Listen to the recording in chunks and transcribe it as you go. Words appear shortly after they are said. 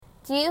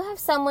Do you have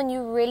someone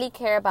you really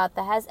care about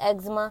that has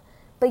eczema,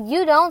 but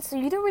you don't, so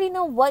you don't really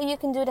know what you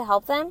can do to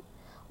help them?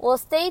 Well,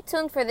 stay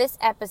tuned for this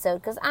episode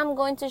because I'm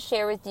going to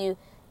share with you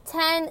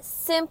 10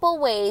 simple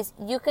ways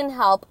you can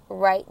help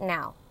right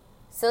now.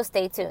 So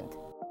stay tuned.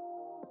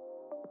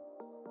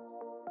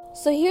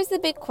 So here's the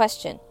big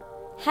question.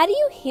 How do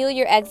you heal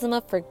your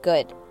eczema for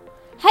good?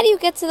 How do you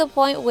get to the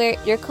point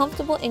where you're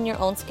comfortable in your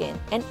own skin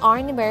and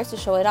aren't embarrassed to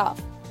show it off?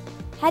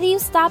 How do you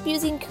stop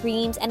using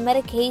creams and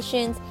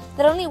medications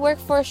that only work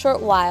for a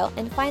short while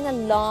and find a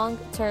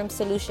long-term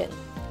solution?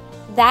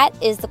 That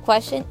is the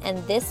question, and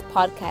this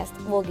podcast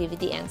will give you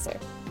the answer.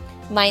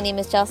 My name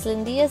is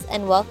Jocelyn Diaz,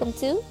 and welcome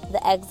to the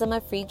Eczema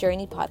Free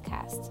Journey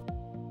podcast.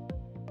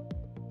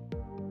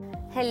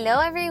 Hello,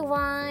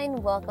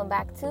 everyone. Welcome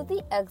back to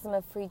the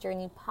Eczema Free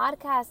Journey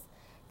podcast.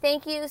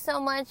 Thank you so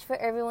much for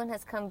everyone who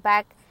has come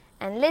back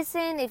and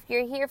listen. If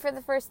you're here for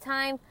the first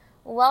time,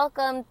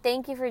 welcome.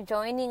 Thank you for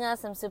joining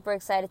us. I'm super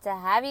excited to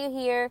have you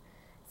here.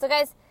 So,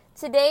 guys,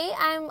 today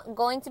I'm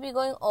going to be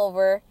going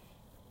over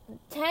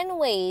 10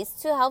 ways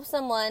to help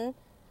someone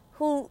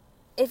who,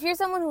 if you're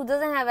someone who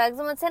doesn't have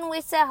eczema, 10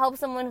 ways to help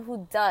someone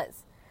who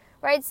does,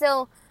 right?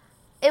 So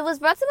it was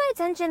brought to my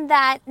attention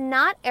that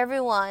not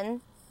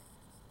everyone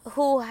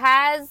who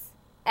has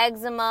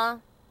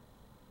eczema,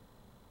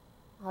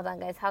 hold on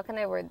guys, how can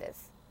I word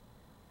this?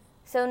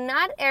 So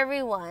not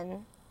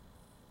everyone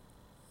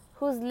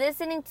who's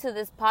listening to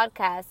this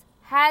podcast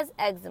has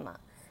eczema.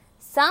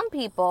 Some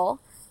people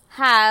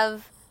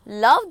have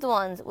loved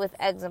ones with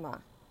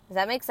eczema. Does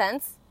that make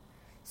sense?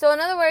 So in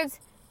other words,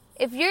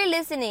 if you're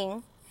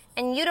listening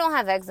and you don't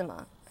have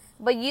eczema,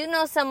 but you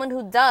know someone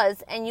who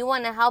does and you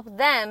want to help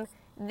them,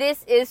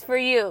 this is for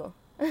you.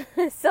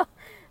 So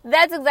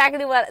that's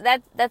exactly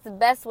that's the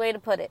best way to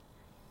put it.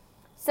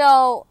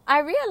 So I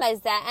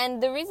realized that,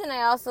 and the reason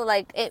I also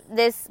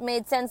this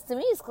made sense to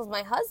me is because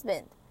my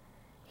husband,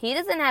 he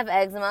doesn't have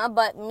eczema,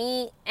 but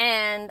me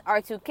and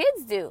our 2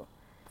 kids do.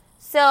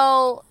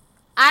 So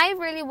I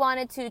really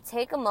wanted to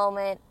take a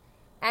moment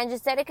and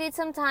just dedicate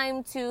some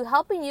time to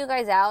helping you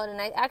guys out.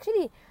 And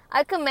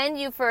I commend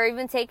you for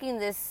even taking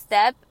this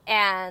step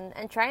and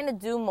trying to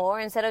do more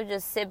instead of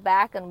just sit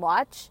back and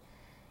watch.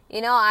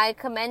 You know, I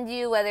commend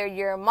you whether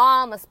you're a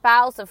mom, a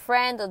spouse, a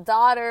friend, a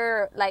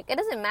daughter. It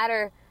doesn't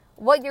matter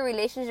what your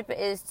relationship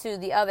is to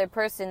the other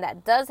person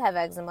that does have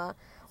eczema.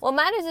 What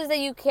matters is that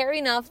you care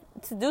enough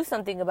to do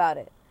something about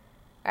it.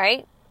 All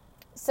right?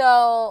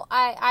 So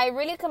I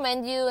really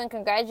commend you and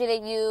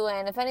congratulate you.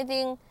 And if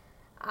anything,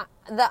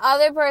 the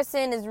other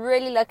person is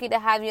really lucky to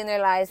have you in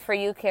their lives for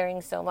you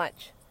caring so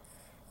much.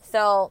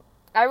 So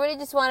I really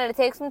just wanted to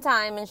take some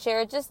time and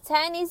share just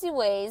 10 easy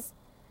ways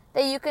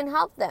that you can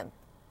help them.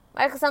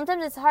 Right? Because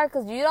sometimes it's hard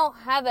because you don't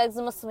have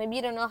eczema, so maybe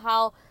you don't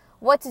know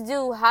what to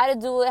do, how to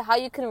do it, how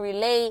you can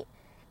relate.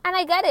 And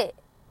I get it.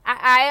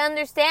 I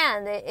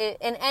understand.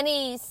 In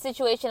any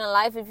situation in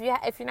life, if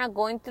you're not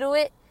going through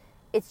it,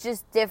 it's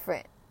just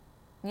different.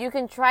 You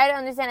can try to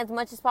understand as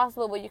much as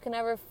possible, but you can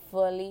never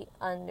fully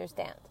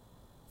understand.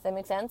 Does that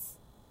make sense?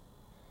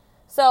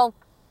 So,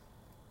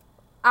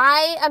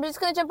 I'm just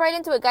going to jump right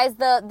into it, guys.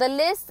 The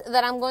list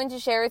that I'm going to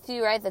share with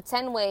you, right, the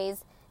 10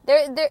 ways,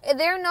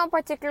 they're in no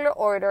particular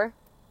order.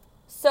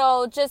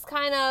 So, just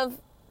kind of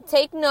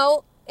take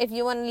note. If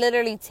you want to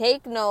literally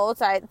take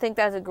notes, I think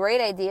that's a great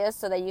idea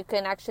so that you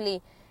can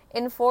actually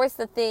enforce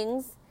the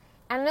things.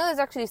 And I know there's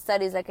actually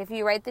studies, if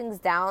you write things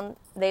down,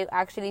 they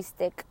actually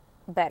stick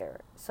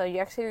better. So, you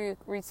actually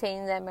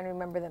retain them and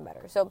remember them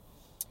better. So,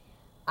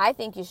 I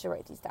think you should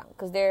write these down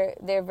because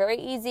they're very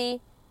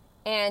easy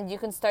and you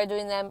can start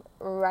doing them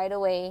right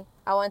away.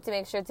 I want to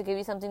make sure to give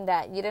you something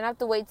that you don't have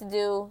to wait to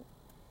do.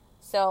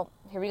 So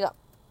here we go.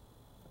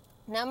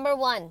 Number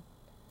 1,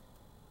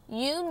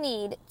 you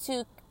need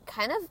to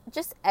kind of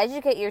just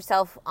educate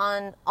yourself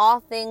on all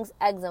things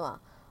eczema.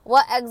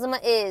 What eczema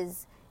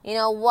is,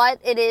 what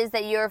it is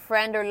that your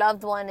friend or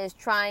loved one is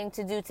trying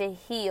to do to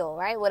heal,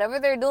 right? Whatever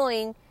they're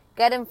doing,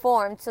 get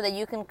informed so that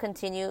you can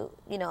continue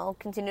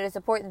to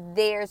support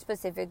their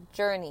specific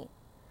journey,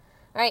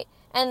 right?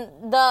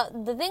 And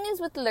the thing is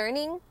with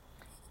learning,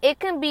 it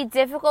can be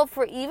difficult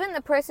for even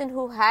the person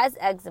who has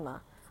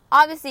eczema.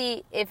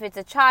 Obviously, if it's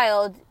a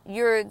child,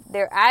 you're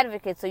their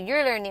advocate, so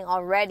you're learning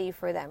already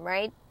for them,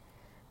 right?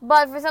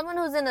 But for someone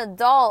who's an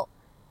adult,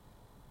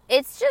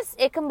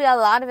 it can be a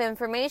lot of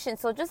information.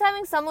 So just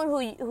having someone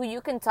who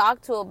you can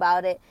talk to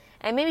about it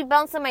and maybe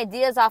bounce some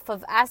ideas off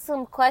of, ask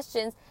some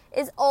questions,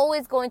 is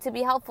always going to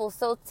be helpful.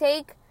 So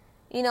take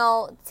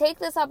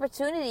this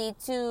opportunity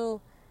to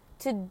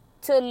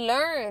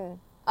learn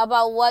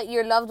about what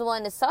your loved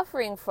one is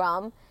suffering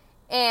from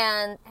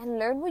and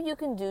learn what you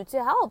can do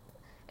to help.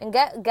 And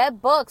get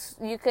books.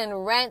 You can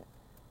rent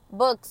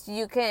books.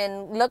 You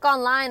can look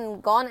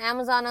online, go on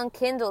Amazon on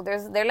Kindle.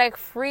 They're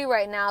free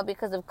right now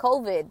because of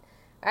COVID,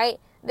 right?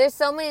 There's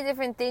so many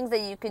different things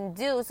that you can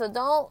do. So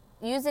don't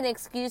use an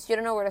excuse you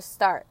don't know where to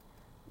start.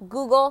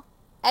 Google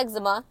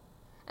eczema.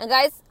 And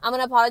guys, I'm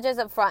going to apologize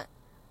up front.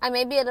 I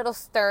may be a little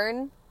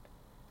stern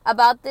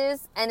about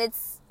this, and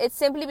it's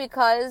simply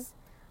because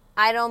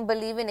I don't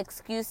believe in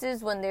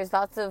excuses when there's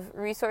lots of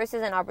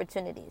resources and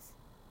opportunities.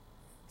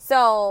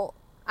 So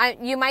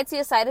you might see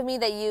a side of me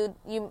that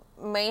you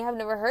may have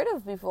never heard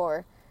of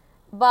before.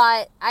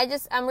 But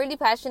I'm really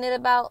passionate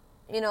about,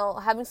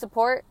 having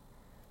support.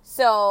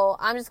 So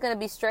I'm just going to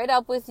be straight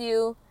up with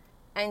you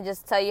and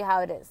just tell you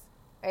how it is.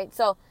 Right?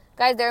 So,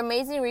 guys, there are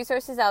amazing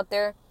resources out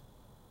there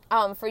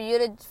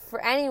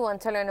for anyone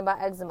to learn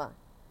about eczema.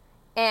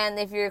 And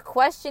if you're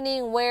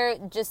questioning where,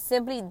 just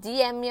simply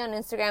DM me on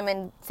Instagram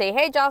and say,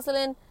 hey,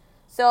 Jocelyn,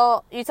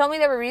 so you told me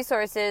there were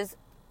resources.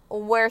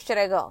 Where should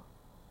I go?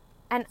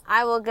 And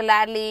I will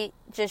gladly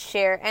just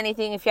share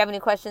anything. If you have any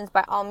questions,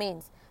 by all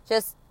means,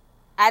 just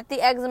at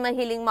the Eczema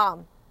Healing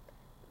Mom.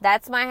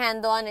 That's my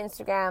handle on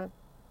Instagram.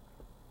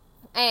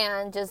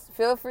 And just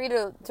feel free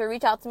to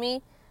reach out to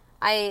me.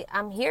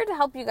 I'm here to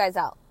help you guys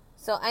out.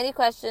 So any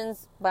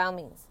questions, by all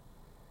means.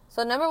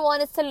 So number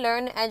 1 is to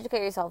learn and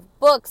educate yourself.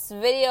 Books,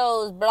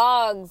 videos,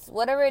 blogs,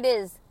 whatever it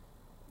is,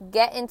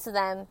 get into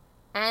them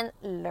and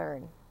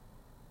learn.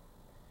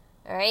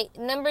 All right.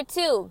 Number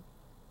 2,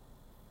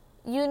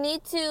 you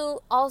need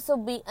to also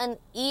be an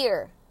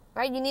ear,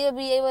 right? You need to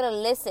be able to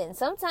listen.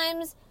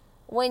 Sometimes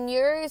when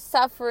you're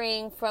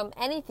suffering from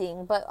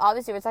anything, but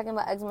obviously we're talking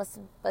about eczema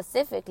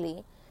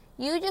specifically,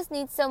 you just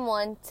need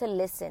someone to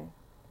listen.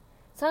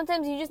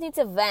 Sometimes you just need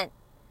to vent.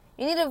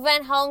 You need to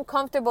vent how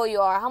uncomfortable you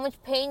are, how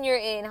much pain you're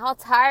in, how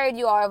tired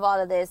you are of all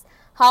of this,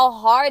 how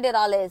hard it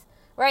all is,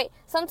 right?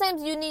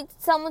 Sometimes you need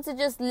someone to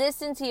just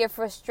listen to your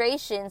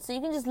frustration so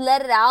you can just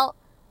let it out,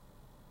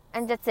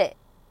 and that's it.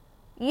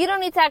 You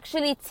don't need to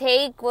actually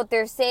take what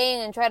they're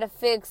saying and try to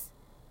fix.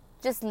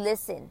 Just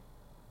listen,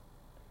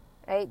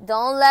 right?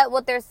 Don't let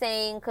what they're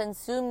saying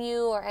consume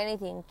you or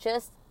anything.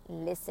 Just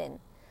listen.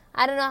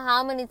 I don't know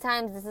how many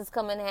times this has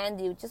come in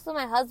handy. Just with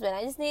my husband,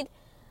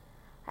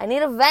 I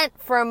need a vent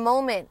for a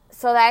moment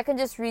so that I can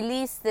just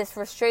release this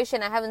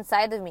frustration I have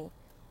inside of me.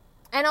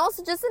 And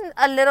also just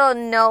a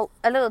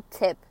little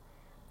tip.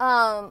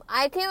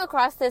 I came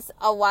across this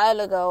a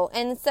while ago,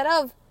 and instead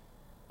of,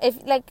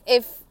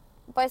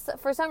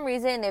 for some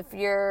reason, if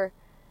your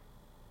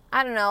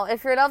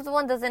loved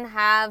one doesn't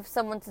have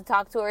someone to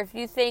talk to, or if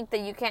you think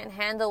that you can't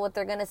handle what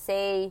they're going to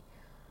say,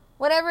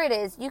 whatever it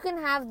is, you can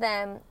have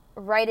them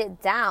write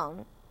it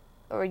down,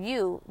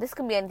 this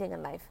can be anything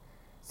in life.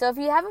 So if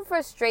you have a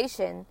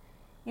frustration,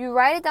 you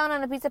write it down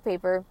on a piece of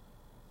paper,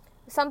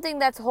 something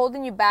that's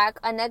holding you back,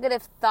 a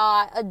negative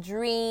thought, a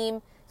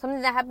dream,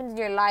 something that happens in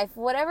your life,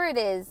 whatever it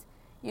is,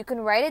 you can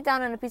write it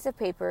down on a piece of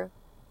paper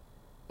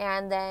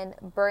and then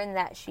burn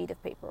that sheet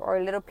of paper or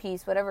a little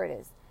piece, whatever it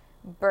is,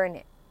 burn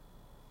it.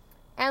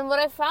 And what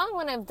I found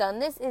when I've done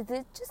this is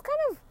it just kind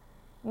of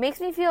makes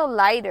me feel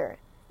lighter.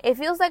 It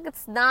feels like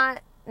it's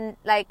not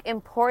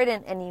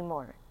important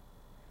anymore.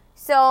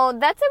 So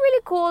that's a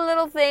really cool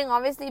little thing.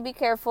 Obviously, be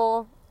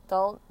careful.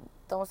 Don't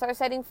start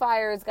setting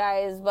fires,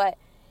 guys. But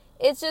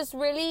it's just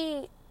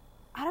really,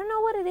 I don't know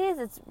what it is.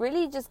 It's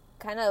really just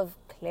kind of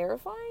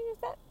clarifying,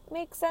 if that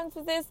makes sense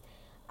with this.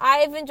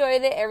 I've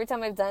enjoyed it every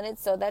time I've done it.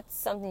 So that's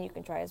something you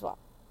can try as well.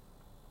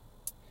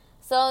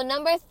 So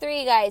number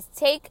 3, guys,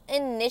 take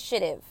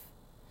initiative.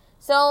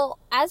 So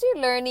as you're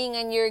learning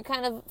and you're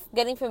kind of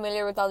getting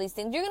familiar with all these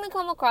things, you're going to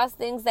come across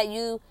things that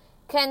you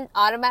can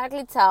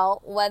automatically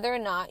tell whether or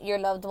not your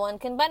loved one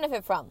can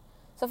benefit from.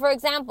 So for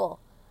example,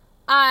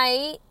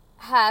 I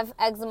have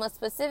eczema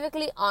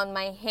specifically on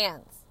my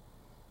hands.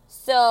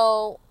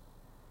 So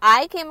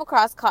I came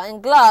across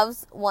cotton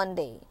gloves one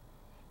day,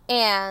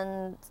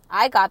 and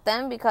I got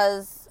them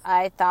because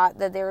I thought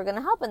that they were going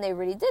to help, and they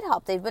really did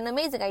help. They've been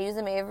amazing. I use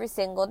them every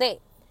single day.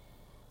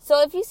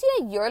 So if you see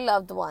that your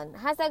loved one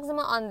has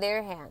eczema on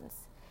their hands,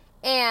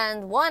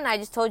 and I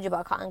just told you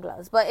about cotton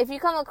gloves, but if you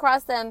come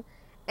across them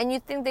and you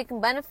think they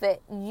can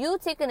benefit, you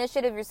take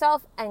initiative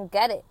yourself and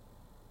get it,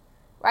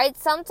 right?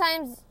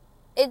 Sometimes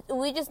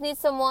we just need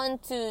someone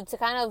to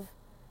kind of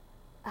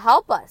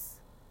help us.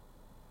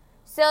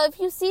 So if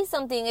you see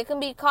something, it can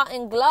be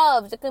cotton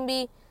gloves, it can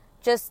be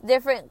just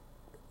different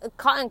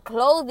cotton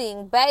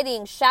clothing,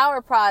 bedding,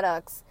 shower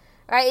products,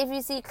 right? If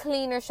you see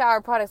cleaner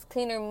shower products,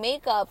 cleaner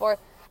makeup, or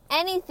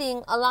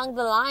anything along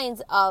the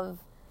lines of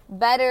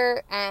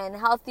better and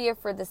healthier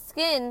for the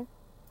skin,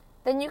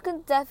 then you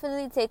can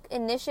definitely take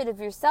initiative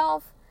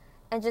yourself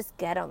and just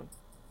get them.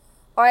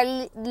 Or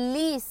at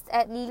least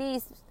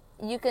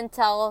you can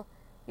tell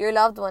your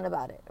loved one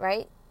about it,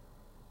 right?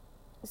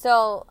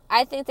 So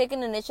I think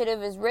taking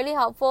initiative is really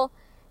helpful,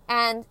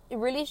 and it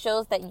really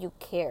shows that you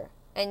care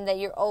and that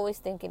you're always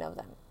thinking of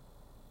them,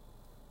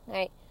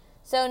 right?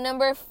 So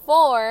number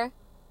 4,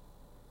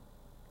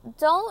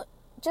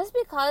 just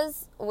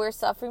because we're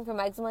suffering from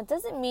eczema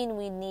doesn't mean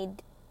we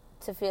need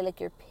to feel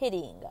like you're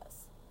pitying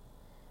us.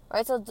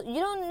 Right? So you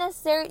don't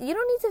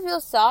need to feel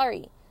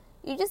sorry.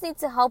 You just need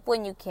to help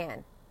when you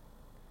can.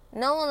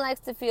 No one likes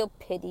to feel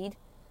pitied.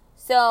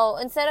 So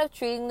instead of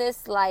treating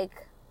this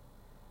like,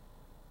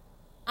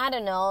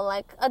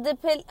 like a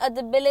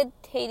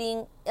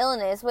debilitating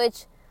illness,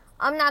 which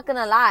I'm not going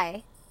to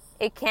lie,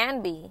 it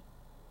can be.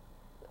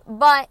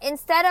 But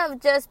instead of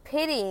just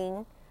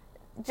pitying,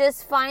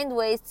 just find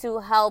ways to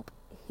help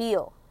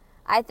heal.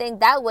 I think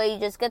that way you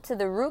just get to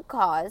the root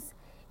cause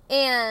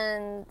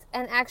and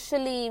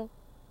actually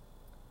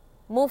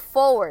move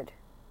forward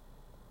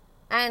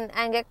and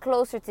get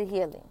closer to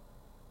healing.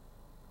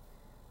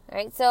 All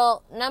right,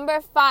 so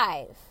number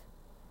 5,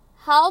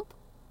 help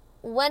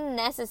when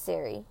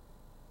necessary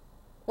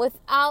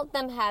without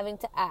them having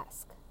to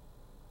ask.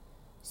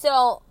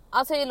 So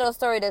I'll tell you a little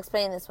story to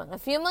explain this one. A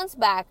few months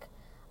back,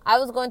 I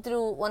was going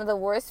through one of the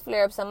worst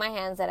flare-ups on my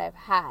hands that I've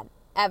had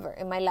ever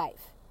in my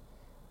life.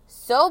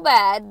 So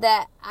bad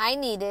that I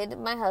needed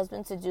my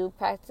husband to do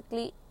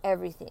practically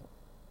everything.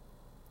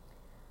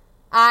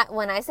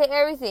 When I say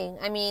everything,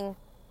 I mean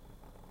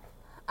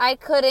I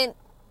couldn't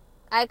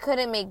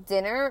make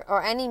dinner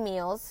or any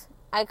meals.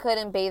 I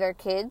couldn't bathe our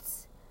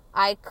kids.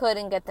 I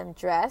couldn't get them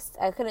dressed.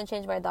 I couldn't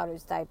change my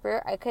daughter's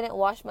diaper. I couldn't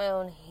wash my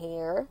own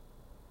hair.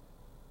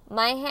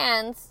 My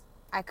hands,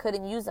 I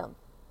couldn't use them.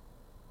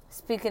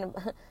 Speaking of,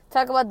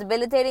 talk about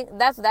debilitating,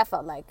 that's what that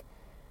felt like.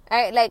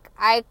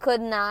 I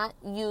could not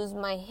use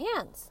my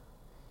hands.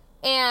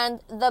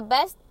 And the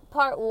best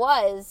part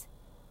was,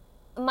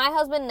 my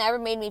husband never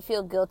made me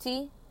feel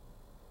guilty.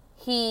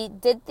 He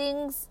did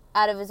things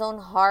out of his own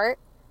heart.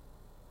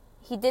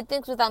 He did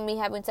things without me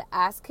having to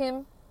ask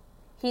him.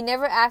 He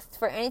never asked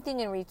for anything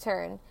in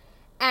return.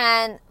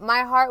 And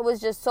my heart was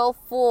just so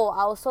full.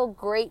 I was so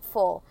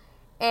grateful.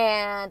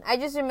 And I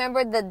just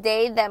remembered the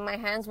day that my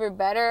hands were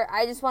better.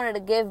 I just wanted to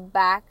give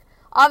back.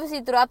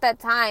 Obviously, throughout that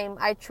time,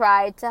 I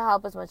tried to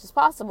help as much as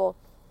possible.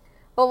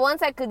 But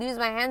once I could use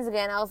my hands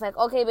again, I was like,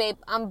 okay, babe,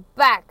 I'm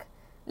back.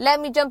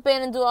 Let me jump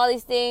in and do all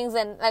these things.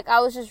 And I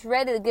was just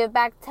ready to give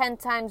back 10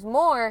 times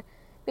more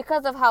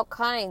because of how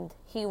kind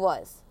he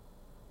was.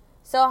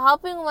 So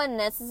helping when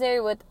necessary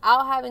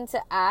without having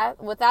to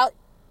ask, without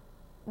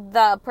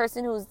the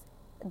person who's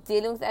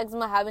dealing with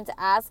eczema having to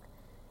ask,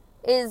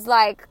 is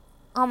like,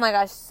 oh my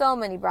gosh, so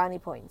many brownie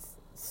points.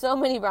 So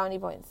many brownie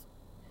points.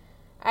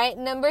 All right,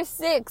 number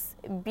 6,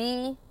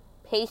 be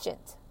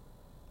patient.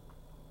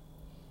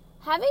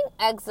 Having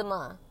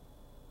eczema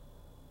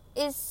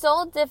is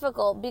so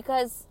difficult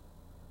because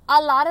a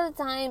lot of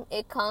the time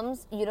it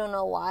comes, you don't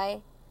know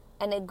why,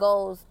 and it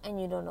goes and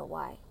you don't know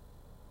why.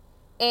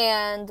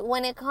 And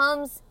when it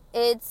comes,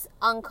 it's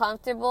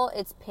uncomfortable,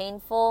 it's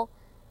painful,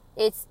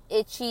 it's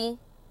itchy.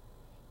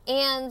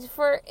 And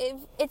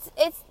it's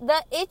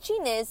the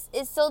itchiness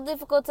is so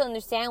difficult to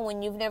understand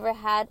when you've never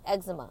had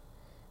eczema.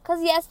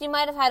 Because yes, you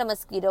might have had a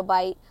mosquito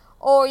bite,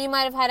 or you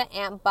might have had an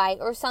ant bite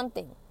or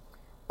something.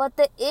 But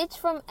the itch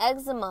from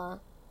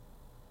eczema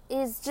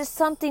is just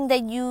something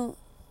that you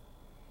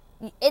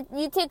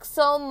take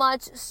so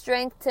much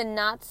strength to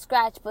not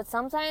scratch, but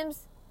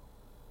sometimes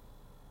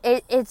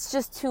it's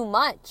just too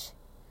much.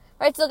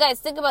 Right, so guys,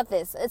 think about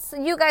this.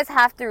 You guys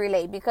have to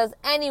relate because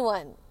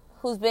anyone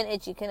who's been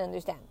itchy can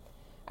understand.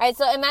 Alright,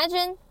 so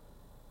imagine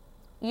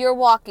you're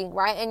walking,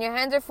 right, and your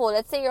hands are full.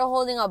 Let's say you're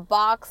holding a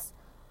box,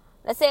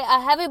 let's say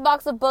a heavy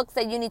box of books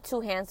that you need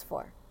 2 hands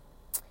for.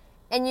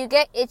 And you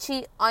get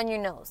itchy on your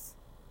nose.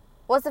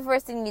 What's the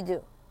first thing you do?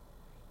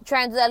 You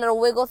try and do that little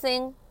wiggle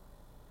thing,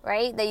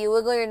 right? That you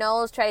wiggle your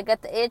nose, try to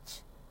get the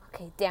itch.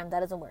 Okay, damn,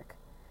 that doesn't work.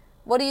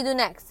 What do you do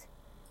next?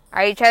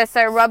 Alright, you try to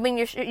start rubbing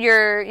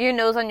your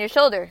nose on your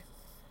shoulder.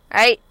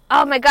 Alright?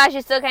 Oh my gosh,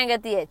 you still can't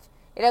get the itch.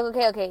 You're like,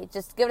 okay,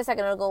 just give it a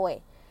second, it'll go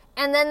away.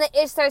 And then the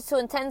itch starts to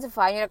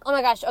intensify. And you're like, oh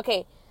my gosh,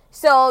 okay.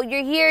 So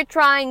you're here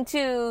trying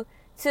to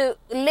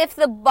lift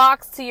the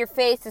box to your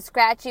face to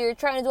scratch you. You're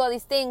trying to do all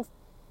these things.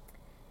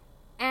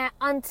 And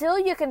until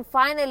you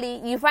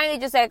finally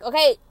just like,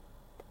 okay,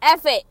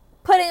 F it.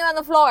 Put it on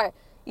the floor.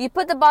 You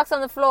put the box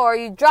on the floor.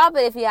 You drop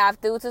it if you have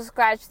to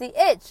scratch the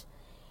itch.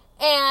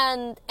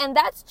 And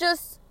that's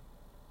just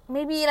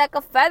maybe like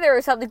a feather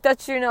or something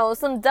touched your nose.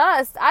 Some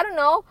dust. I don't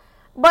know.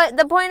 But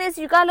the point is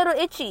you got a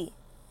little itchy.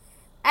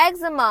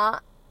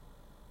 Eczema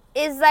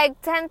is like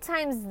 10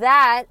 times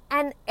that,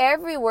 and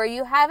everywhere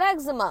you have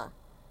eczema.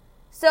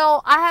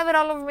 So I have it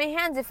all over my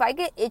hands. If I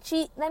get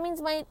itchy, that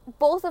means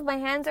both of my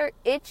hands are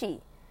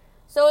itchy.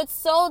 So it's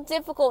so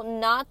difficult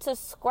not to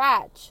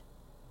scratch.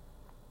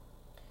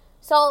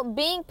 So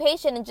being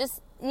patient and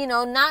just,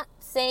 not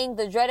saying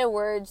the dreaded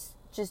words,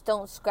 just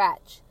don't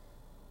scratch.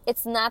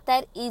 It's not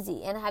that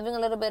easy. And having a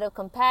little bit of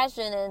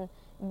compassion and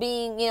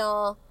being,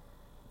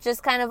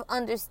 just kind of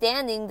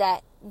understanding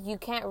that you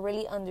can't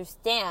really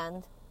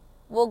understand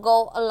will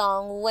go a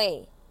long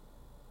way.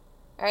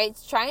 Alright,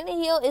 trying to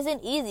heal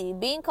isn't easy.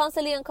 Being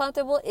constantly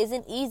uncomfortable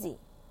isn't easy.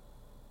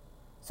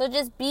 So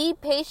just be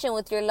patient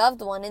with your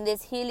loved one in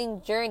this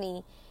healing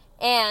journey.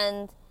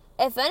 And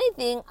if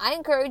anything, I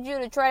encourage you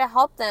to try to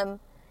help them.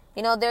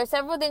 There are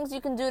several things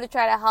you can do to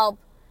try to help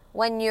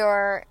when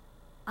you're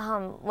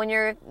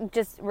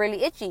just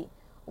really itchy.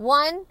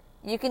 One,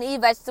 you can eat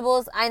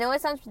vegetables. I know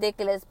it sounds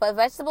ridiculous, but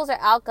vegetables are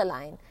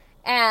alkaline.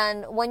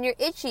 And when you're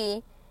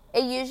itchy,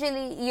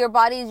 your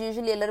body is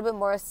usually a little bit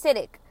more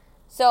acidic.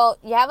 So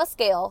you have a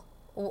scale.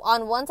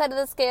 On one side of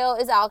the scale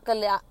is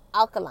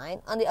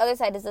alkaline. On the other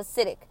side is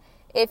acidic.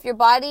 If your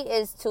body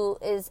is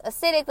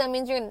acidic, that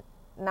means you're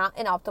not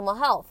in optimal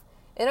health.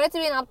 In order to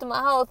be in optimal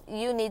health,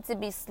 you need to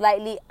be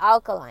slightly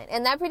alkaline.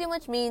 And that pretty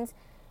much means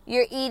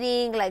you're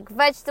eating like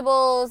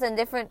vegetables and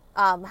different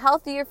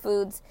healthier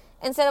foods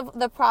instead of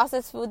the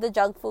processed food, the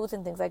junk foods,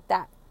 and things like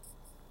that.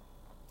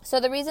 So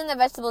the reason the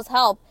vegetables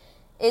help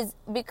is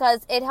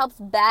because it helps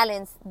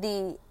balance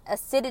the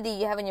acidity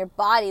you have in your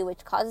body,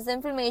 which causes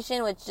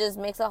inflammation, which just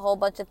makes a whole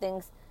bunch of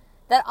things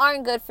that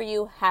aren't good for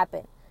you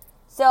happen.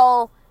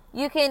 So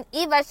you can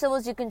eat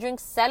vegetables, you can drink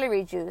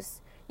celery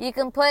juice, you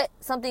can put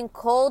something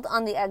cold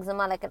on the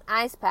eczema, like an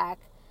ice pack.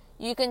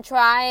 You can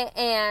try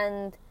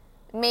and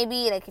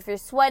maybe, like if you're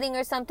sweating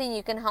or something,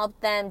 you can help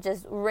them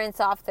just rinse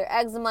off their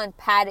eczema and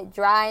pat it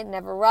dry,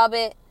 never rub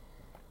it.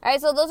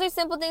 Alright, so those are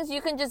simple things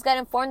you can just get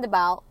informed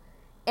about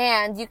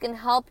and you can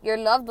help your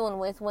loved one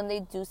with when they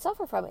do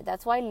suffer from it.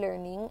 That's why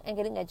learning and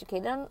getting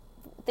educated on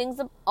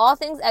all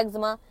things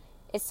eczema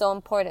is so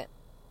important.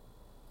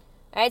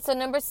 Alright, so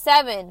number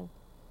 7,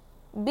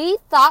 be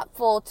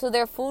thoughtful to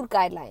their food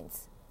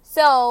guidelines.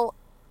 So,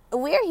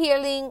 we're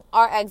healing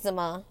our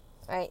eczema,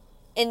 right?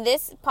 In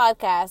this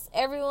podcast,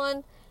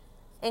 everyone,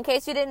 in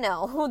case you didn't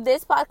know,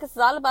 this podcast is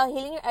all about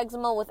healing your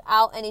eczema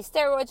without any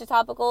steroids or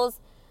topicals.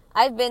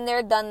 I've been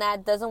there, done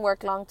that, doesn't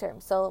work long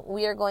term. So,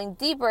 we are going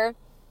deeper,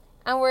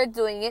 and we're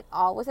doing it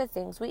all with the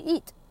things we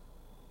eat.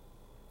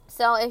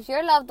 So, if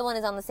your loved one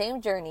is on the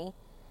same journey,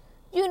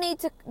 you need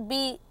to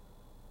be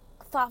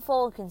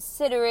thoughtful,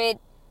 considerate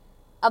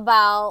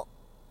about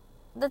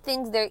the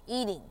things they're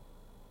eating.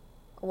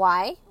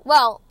 Why?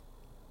 Well,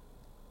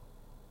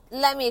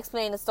 let me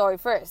explain the story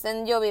first,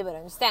 and you'll be able to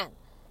understand.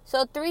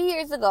 So 3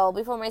 years ago,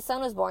 before my son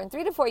was born,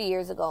 3 to 4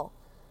 years ago,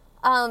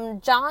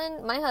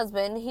 John, my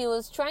husband, he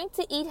was trying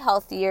to eat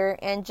healthier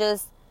and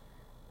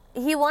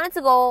he wanted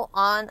to go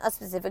on a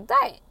specific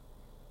diet.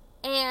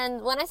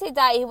 And when I say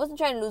diet, he wasn't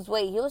trying to lose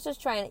weight. He was just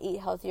trying to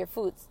eat healthier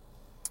foods.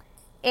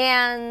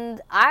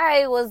 And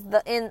I was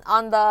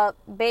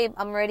babe,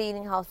 I'm already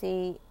eating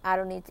healthy. I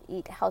don't need to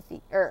eat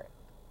healthier.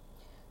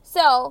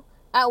 So,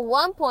 at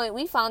one point,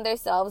 we found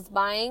ourselves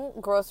buying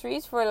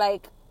groceries for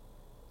like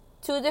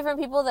 2 different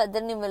people that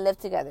didn't even live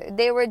together.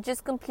 They were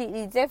just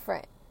completely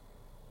different.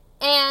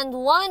 And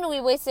 1,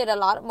 we wasted a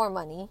lot more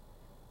money.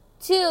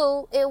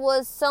 2, it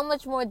was so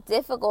much more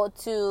difficult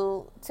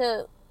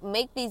to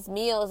make these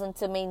meals and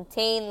to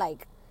maintain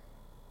like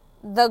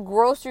the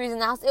groceries in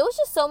the house. It was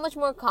just so much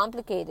more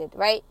complicated,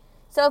 right?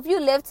 So if you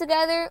live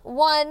together,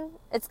 1,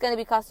 it's going to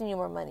be costing you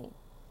more money.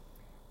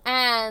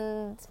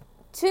 And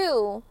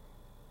 2,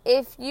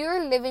 if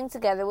you're living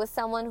together with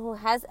someone who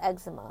has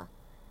eczema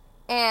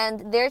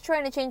and they're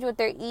trying to change what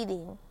they're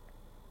eating,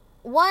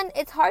 1,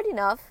 it's hard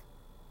enough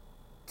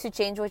to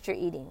change what you're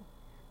eating.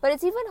 But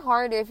it's even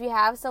harder if you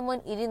have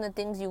someone eating the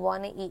things you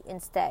want to eat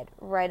instead,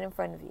 right in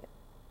front of you.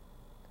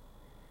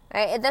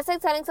 Right? That's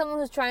like telling someone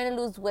who's trying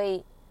to lose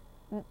weight,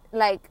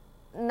 like,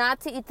 not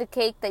to eat the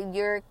cake that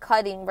you're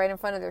cutting right in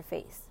front of their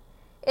face.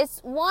 It's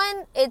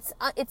 1, it's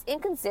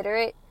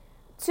inconsiderate.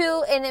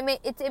 2, and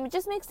it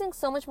just makes things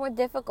so much more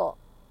difficult.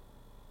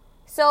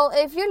 So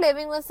if you're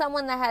living with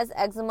someone that has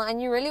eczema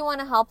and you really want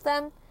to help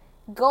them,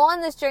 go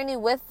on this journey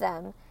with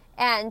them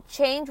and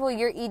change what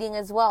you're eating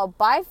as well.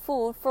 Buy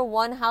food for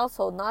one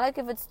household, not like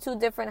if it's 2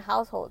 different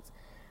households.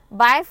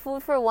 Buy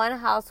food for one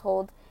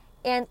household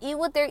and eat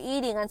what they're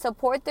eating and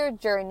support their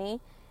journey.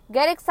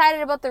 Get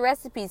excited about the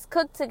recipes.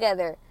 Cook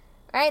together.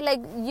 Right?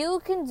 Like,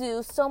 you can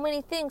do so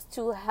many things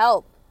to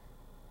help.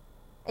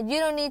 And you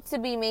don't need to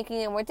be making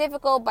it more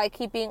difficult by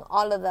keeping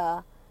all of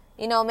the,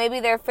 maybe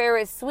their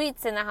favorite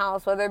sweets in the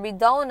house, whether it be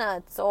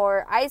donuts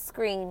or ice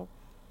cream.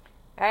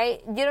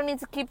 Right? You don't need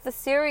to keep the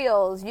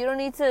cereals. You don't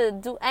need to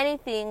do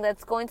anything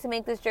that's going to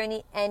make this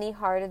journey any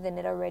harder than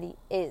it already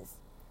is.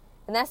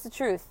 And that's the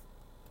truth.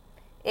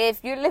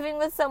 If you're living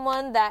with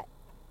someone that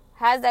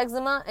has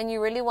eczema and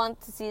you really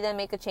want to see them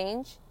make a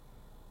change,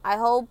 I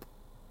hope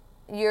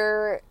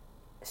you're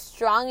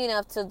strong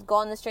enough to go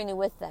on this journey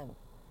with them,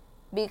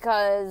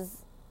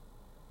 because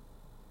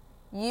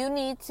you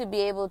need to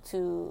be able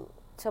to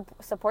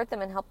support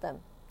them and help them.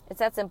 It's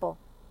that simple.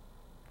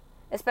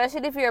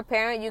 Especially if you're a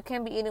parent, you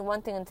can't be eating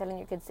one thing and telling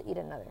your kids to eat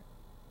another.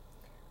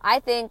 I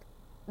think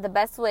the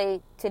best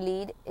way to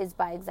lead is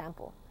by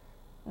example.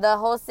 The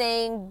whole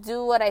saying,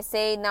 do what I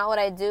say, not what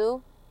I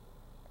do,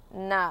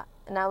 not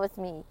with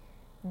me.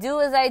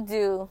 Do as I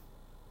do,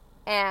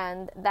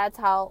 and that's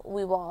how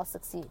we will all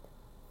succeed.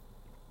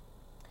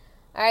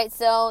 Alright,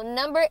 so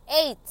number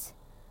 8,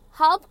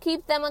 help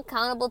keep them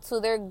accountable to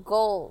their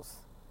goals.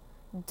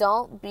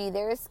 Don't be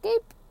their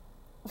escape.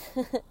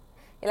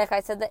 Like I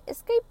said, the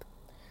escape.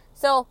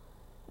 So,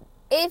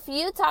 if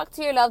you talk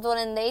to your loved one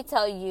and they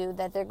tell you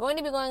that they're going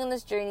to be going on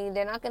this journey,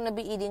 they're not going to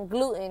be eating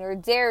gluten or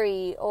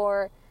dairy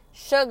or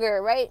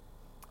sugar, right?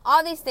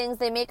 All these things,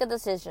 they make a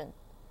decision.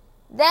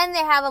 Then they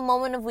have a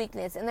moment of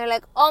weakness and they're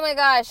like, oh my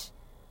gosh,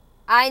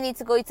 I need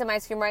to go eat some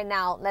ice cream right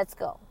now. Let's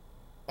go.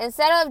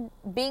 Instead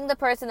of being the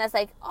person that's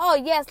like, oh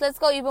yes, let's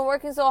go. You've been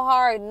working so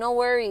hard. No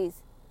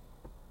worries.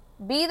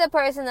 Be the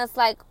person that's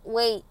like,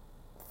 wait,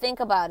 think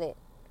about it.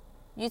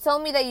 You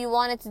told me that you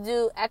wanted to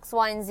do X,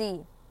 Y, and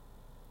Z.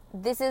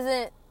 This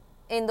isn't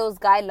in those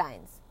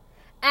guidelines.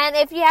 And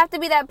if you have to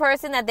be that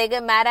person that they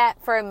get mad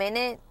at for a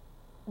minute,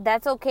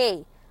 that's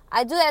okay.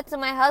 I do that to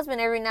my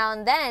husband every now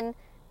and then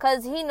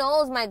because he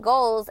knows my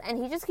goals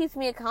and he just keeps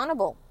me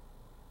accountable.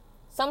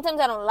 Sometimes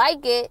I don't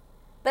like it,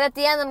 but at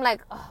the end I'm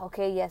like, oh,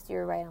 okay, yes,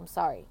 you're right, I'm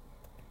sorry.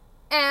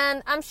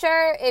 And I'm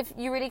sure if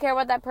you really care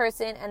about that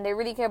person and they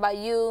really care about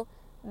you,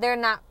 they're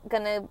not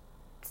going to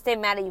stay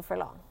mad at you for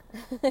long.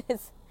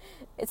 it's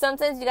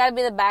sometimes you got to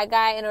be the bad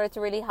guy in order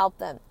to really help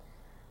them.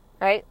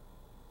 Right?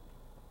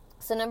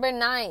 So number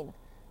 9,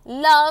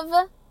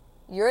 love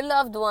your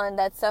loved one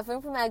that's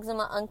suffering from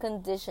eczema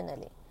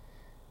unconditionally.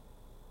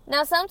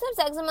 Now, sometimes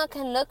eczema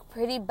can look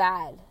pretty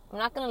bad. I'm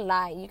not going to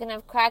lie. You can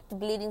have cracked,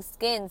 bleeding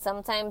skin.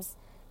 Sometimes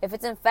if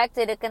it's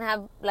infected, it can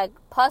have like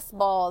pus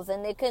balls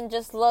and it can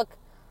just look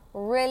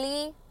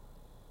really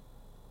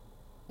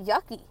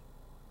yucky.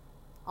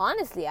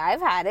 Honestly,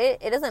 I've had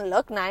it. It doesn't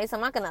look nice.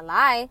 I'm not going to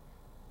lie.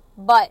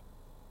 But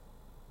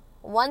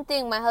one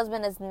thing my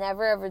husband has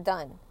never ever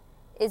done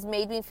is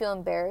made me feel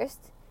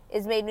embarrassed,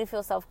 is made me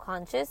feel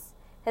self-conscious,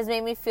 has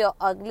made me feel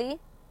ugly.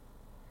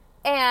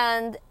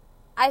 And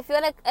I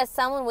feel like as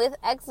someone with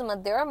eczema,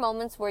 there are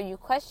moments where you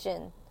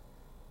question,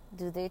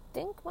 do they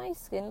think my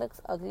skin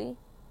looks ugly?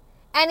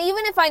 And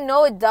even if I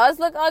know it does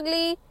look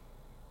ugly,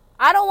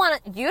 I don't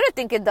want you to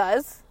think it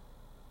does.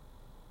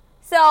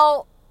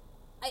 So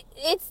I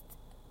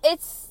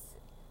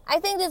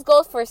think this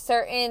goes for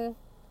certain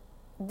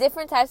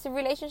different types of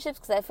relationships,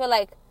 because I feel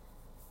like,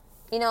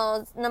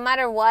 no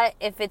matter what,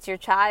 if it's your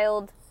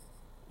child,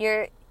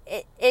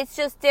 it's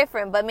just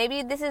different. But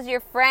maybe this is your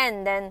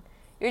friend and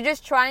you're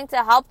just trying to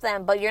help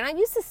them, but you're not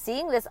used to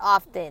seeing this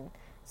often.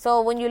 So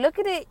when you look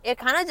at it, it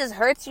kind of just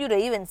hurts you to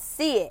even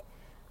see it.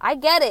 I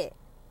get it.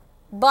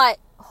 But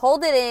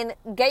hold it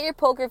in, get your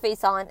poker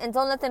face on, and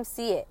don't let them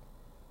see it.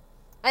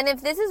 And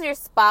if this is your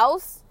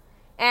spouse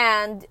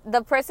and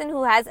the person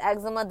who has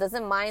eczema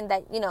doesn't mind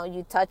that,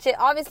 you touch it,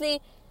 obviously,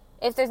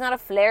 if there's not a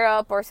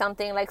flare-up or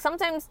something, like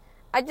sometimes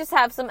I just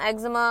have some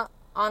eczema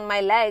on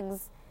my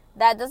legs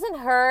that doesn't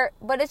hurt,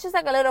 but it's just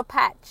like a little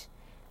patch.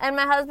 And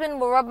my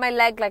husband will rub my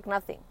leg like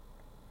nothing.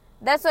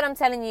 That's what I'm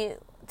telling you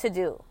to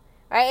do.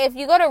 Right? If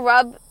you go to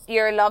rub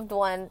your loved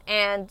one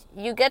and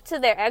you get to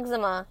their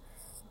eczema,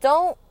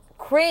 don't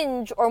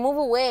cringe or move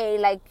away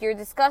like you're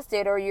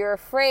disgusted or you're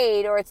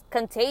afraid or it's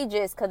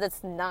contagious, because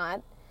it's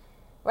not.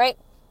 Right?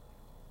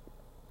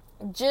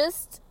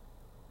 Just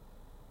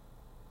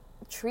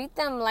treat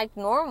them like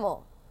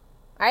normal.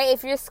 Right?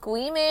 If you're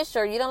squeamish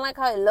or you don't like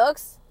how it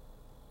looks,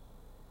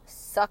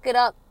 suck it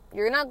up.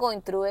 You're not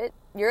going through it.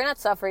 You're not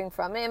suffering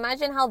from it.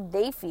 Imagine how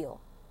they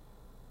feel.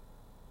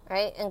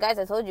 Right? And guys,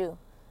 I told you,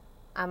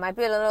 I might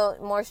be a little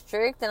more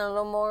strict and a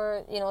little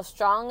more,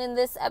 strong in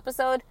this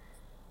episode,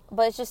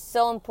 but it's just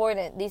so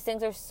important. These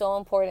things are so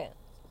important.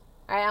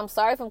 All right? I'm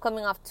sorry if I'm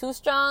coming off too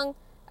strong.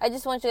 I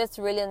just want you guys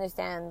to really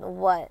understand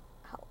what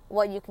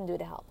you can do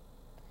to help.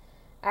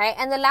 All right?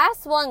 And the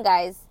last one,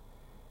 guys,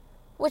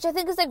 which I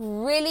think is like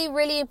really,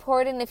 really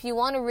important if you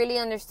want to really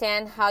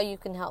understand how you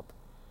can help.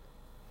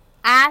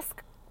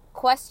 Ask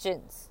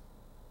questions.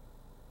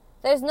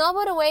 There's no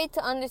better way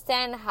to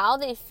understand how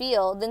they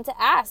feel than to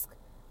ask,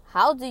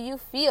 how do you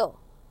feel?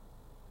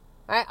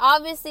 Right?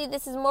 Obviously,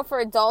 this is more for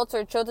adults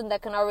or children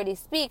that can already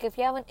speak. If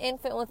you have an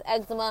infant with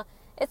eczema,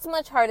 it's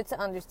much harder to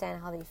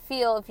understand how they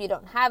feel if you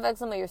don't have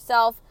eczema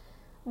yourself.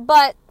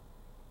 But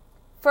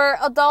for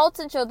adults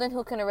and children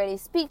who can already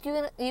speak,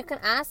 you can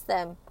ask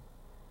them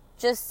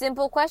just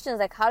simple questions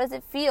like, how does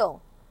it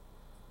feel?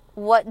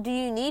 What do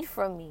you need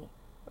from me?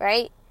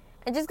 Right?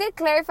 And just get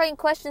clarifying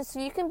questions so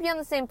you can be on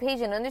the same page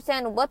and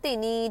understand what they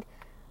need,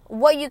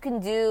 what you can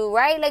do,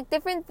 right? Like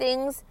different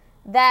things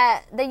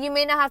that you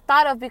may not have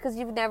thought of because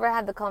you've never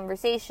had the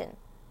conversation.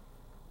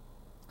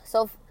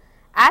 So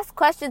ask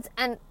questions,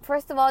 and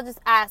first of all, just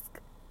ask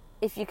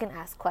if you can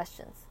ask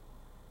questions.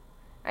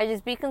 Right?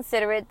 Just be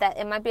considerate that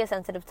it might be a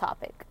sensitive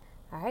topic.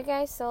 All right,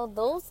 guys, so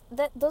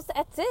that's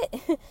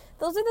it.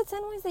 Those are the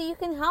 10 ways that you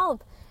can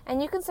help,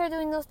 and you can start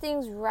doing those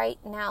things right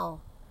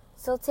now.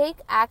 So take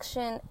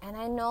action, and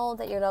I know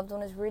that your loved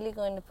one is really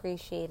going to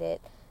appreciate it,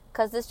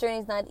 because this journey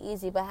is not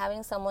easy, but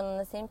having someone on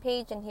the same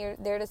page and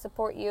there to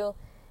support you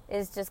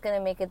is just going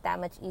to make it that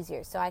much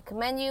easier. So I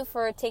commend you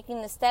for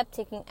taking the step,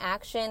 taking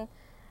action.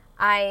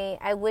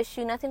 I wish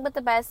you nothing but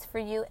the best for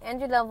you and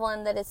your loved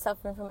one that is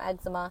suffering from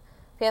eczema.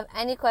 If you have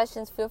any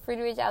questions, feel free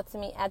to reach out to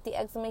me at the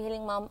Eczema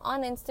Healing Mom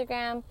on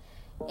Instagram,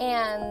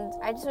 and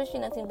I just wish you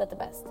nothing but the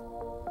best.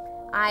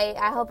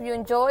 I hope you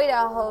enjoyed.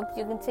 I hope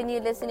you continue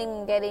listening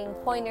and getting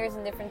pointers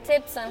and different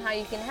tips on how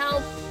you can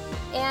help.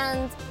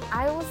 And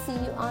I will see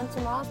you on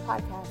tomorrow's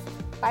podcast.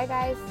 Bye,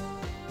 guys.